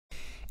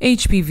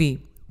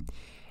HPV.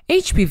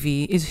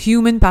 HPV is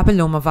human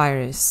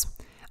papillomavirus,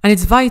 and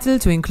it's vital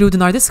to include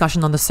in our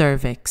discussion on the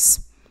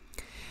cervix.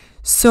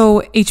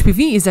 So,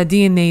 HPV is a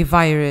DNA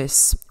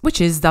virus,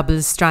 which is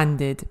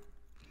double-stranded.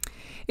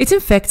 It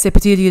infects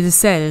epithelial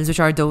cells, which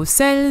are those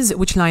cells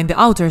which line the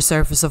outer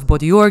surface of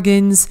body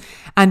organs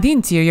and the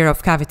interior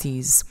of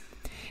cavities.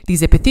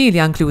 These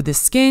epithelia include the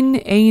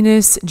skin,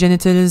 anus,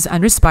 genitals,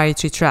 and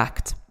respiratory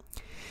tract.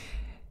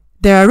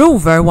 There are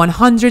over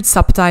 100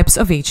 subtypes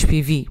of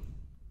HPV.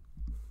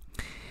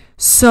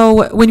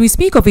 So, when we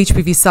speak of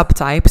HPV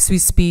subtypes, we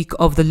speak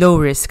of the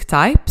low-risk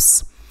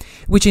types,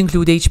 which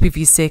include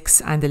HPV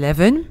 6 and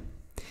 11.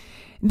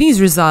 These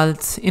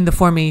result in the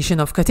formation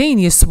of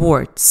cutaneous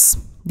warts.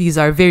 These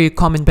are very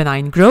common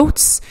benign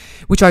growths,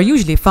 which are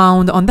usually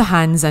found on the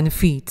hands and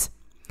feet.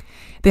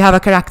 They have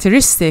a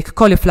characteristic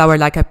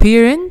cauliflower-like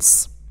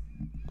appearance.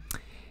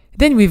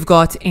 Then we've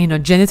got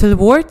anogenital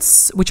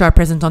warts, which are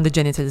present on the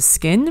genital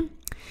skin.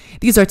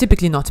 These are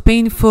typically not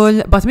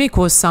painful, but may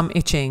cause some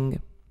itching.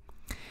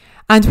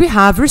 And we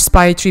have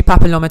respiratory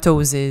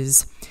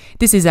papillomatosis.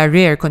 This is a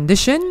rare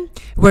condition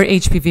where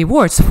HPV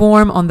warts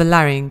form on the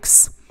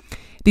larynx.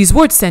 These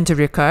warts tend to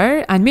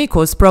recur and may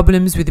cause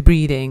problems with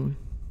breathing.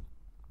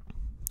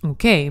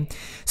 Okay,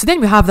 so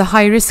then we have the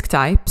high-risk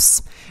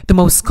types. The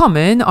most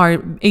common are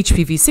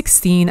HPV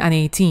 16 and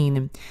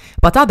 18,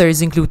 but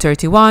others include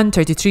 31,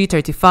 33,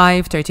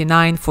 35,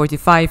 39,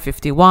 45,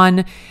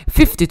 51,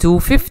 52,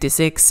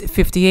 56,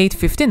 58,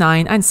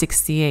 59, and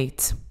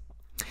 68.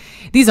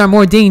 These are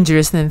more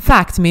dangerous and in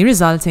fact may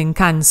result in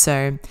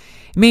cancer,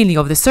 mainly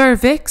of the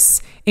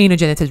cervix,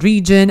 anogenital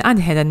region, and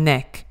head and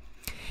neck.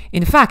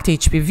 In fact,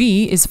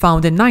 HPV is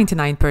found in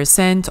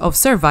 99% of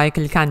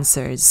cervical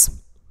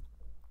cancers.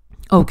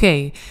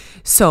 Okay,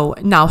 so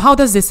now how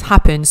does this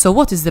happen? So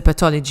what is the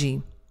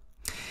pathology?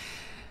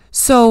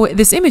 So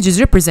this image is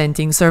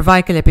representing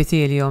cervical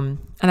epithelium.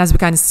 And as we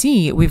can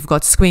see, we've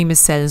got squamous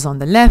cells on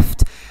the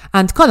left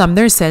and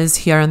columnar cells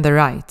here on the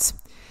right.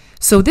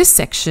 So this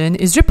section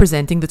is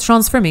representing the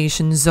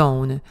transformation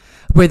zone,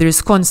 where there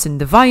is constant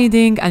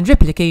dividing and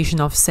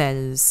replication of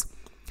cells.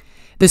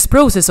 This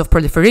process of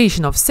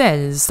proliferation of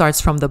cells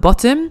starts from the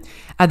bottom,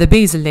 at the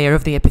basal layer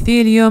of the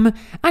epithelium,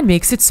 and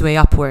makes its way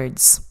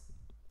upwards.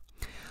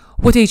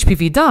 What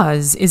HPV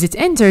does is it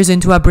enters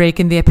into a break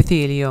in the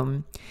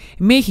epithelium,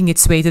 making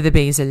its way to the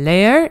basal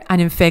layer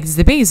and infects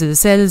the basal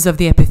cells of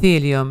the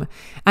epithelium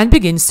and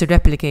begins to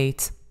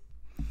replicate.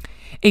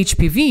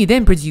 HPV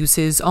then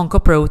produces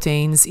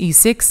oncoproteins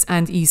E6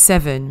 and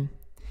E7.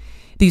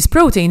 These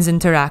proteins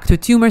interact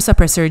with tumor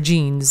suppressor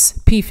genes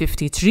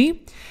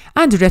P53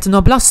 and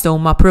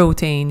retinoblastoma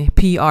protein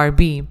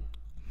PRB.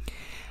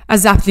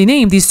 As aptly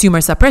named, these tumor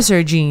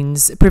suppressor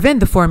genes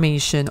prevent the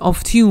formation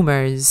of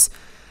tumors.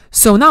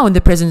 So now in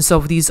the presence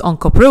of these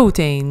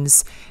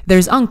oncoproteins, there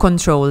is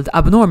uncontrolled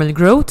abnormal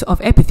growth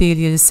of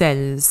epithelial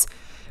cells,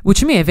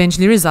 which may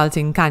eventually result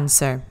in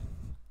cancer.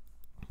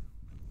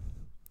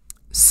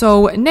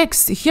 So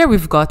next, here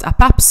we've got a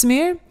pap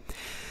smear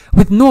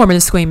with normal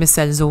squamous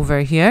cells over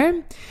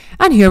here,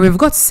 and here we've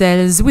got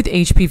cells with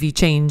HPV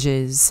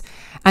changes,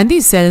 and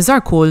these cells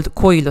are called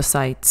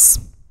coilocytes.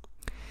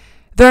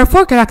 There are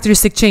 4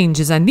 characteristic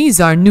changes, and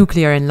these are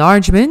nuclear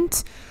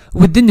enlargement,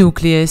 with the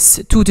nucleus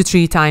 2 to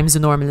 3 times the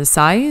normal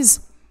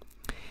size,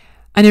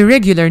 an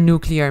irregular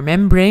nuclear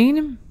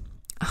membrane,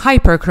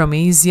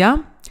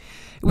 hyperchromasia,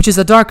 which is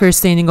a darker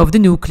staining of the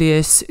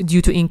nucleus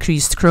due to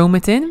increased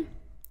chromatin,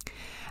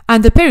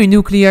 and the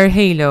perinuclear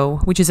halo,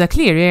 which is a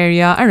clear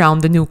area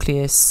around the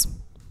nucleus.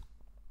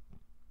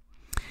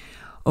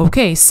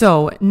 Okay,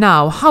 so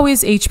now how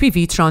is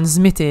HPV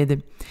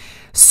transmitted?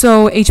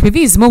 So HPV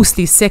is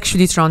mostly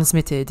sexually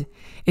transmitted.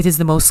 It is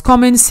the most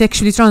common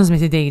sexually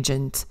transmitted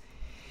agent.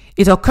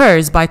 It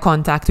occurs by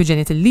contact with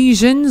genital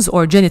lesions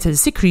or genital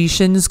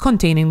secretions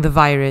containing the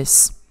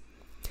virus.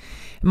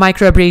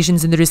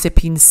 Microabrasions in the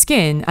recipient's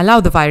skin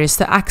allow the virus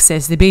to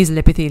access the basal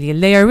epithelial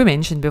layer we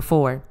mentioned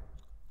before.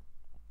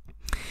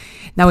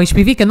 Now,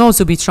 HPV can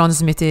also be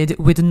transmitted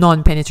with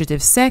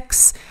non-penetrative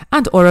sex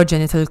and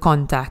orogenital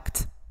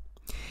contact.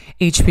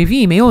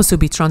 HPV may also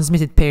be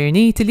transmitted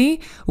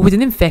perinatally with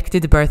an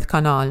infected birth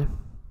canal.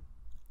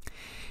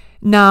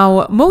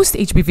 Now, most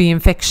HPV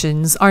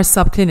infections are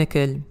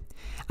subclinical,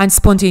 and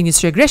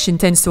spontaneous regression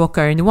tends to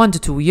occur in 1 to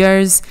 2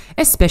 years,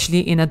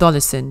 especially in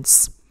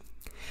adolescents.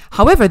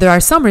 However, there are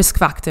some risk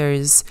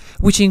factors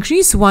which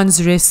increase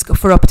one's risk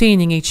for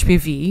obtaining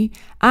HPV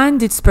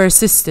and its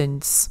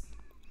persistence.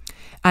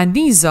 And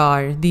these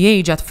are the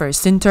age at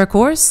first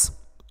intercourse,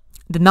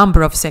 the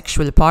number of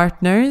sexual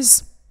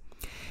partners,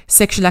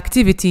 sexual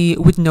activity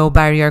with no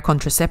barrier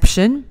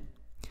contraception,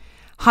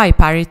 high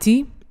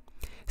parity,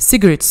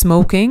 cigarette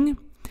smoking,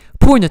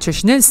 poor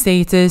nutritional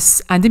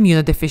status, and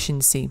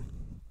immunodeficiency.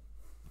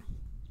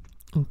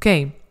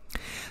 Okay,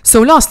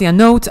 so lastly, a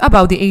note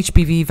about the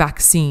HPV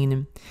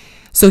vaccine.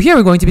 So here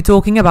we're going to be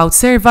talking about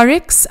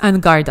Cervarix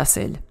and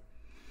Gardasil.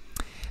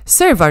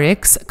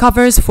 Cervarix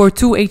covers for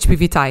 2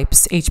 HPV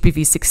types,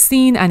 HPV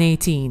 16 and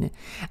 18,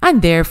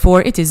 and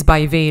therefore it is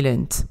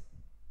bivalent.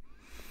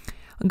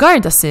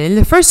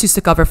 Gardasil first used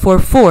to cover for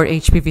 4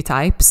 HPV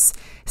types,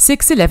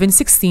 6, 11,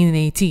 16, and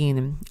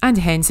 18, and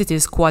hence it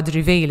is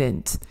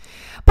quadrivalent.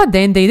 But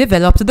then they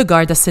developed the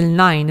Gardasil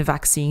 9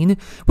 vaccine,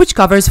 which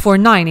covers for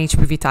 9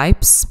 HPV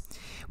types.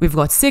 We've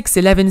got 6,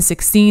 11,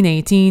 16,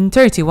 18,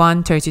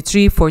 31,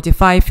 33,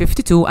 45,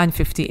 52, and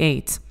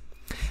 58.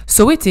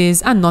 So it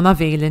is a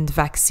non-avalent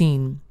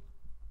vaccine.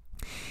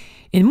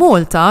 In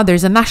Malta,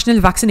 there's a national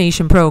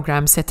vaccination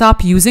program set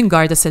up using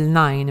Gardasil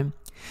 9,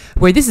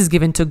 where this is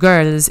given to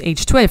girls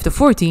aged 12 to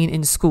 14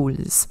 in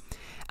schools.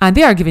 And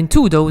they are given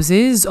 2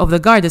 doses of the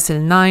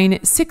Gardasil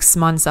 9 6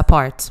 months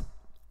apart.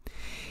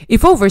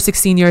 If over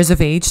 16 years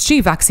of age,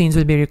 3 vaccines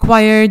will be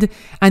required,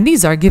 and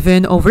these are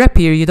given over a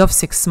period of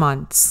 6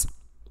 months.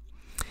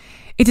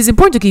 It is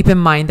important to keep in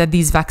mind that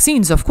these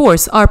vaccines, of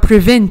course, are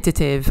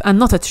preventative and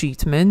not a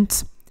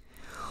treatment.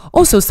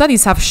 Also,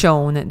 studies have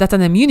shown that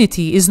an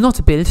immunity is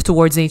not built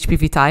towards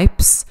HPV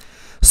types.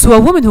 So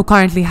a woman who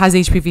currently has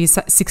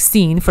HPV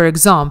 16, for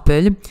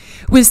example,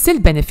 will still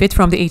benefit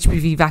from the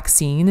HPV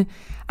vaccine,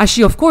 as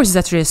she of course is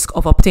at risk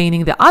of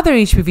obtaining the other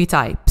HPV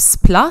types,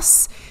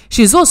 plus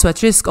she is also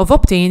at risk of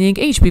obtaining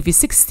HPV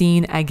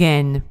 16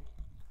 again.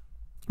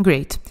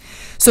 Great.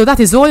 So that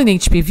is all in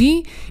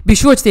HPV. Be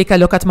sure to take a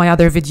look at my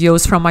other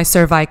videos from my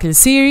cervical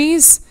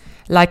series.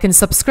 Like and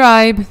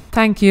subscribe.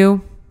 Thank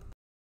you.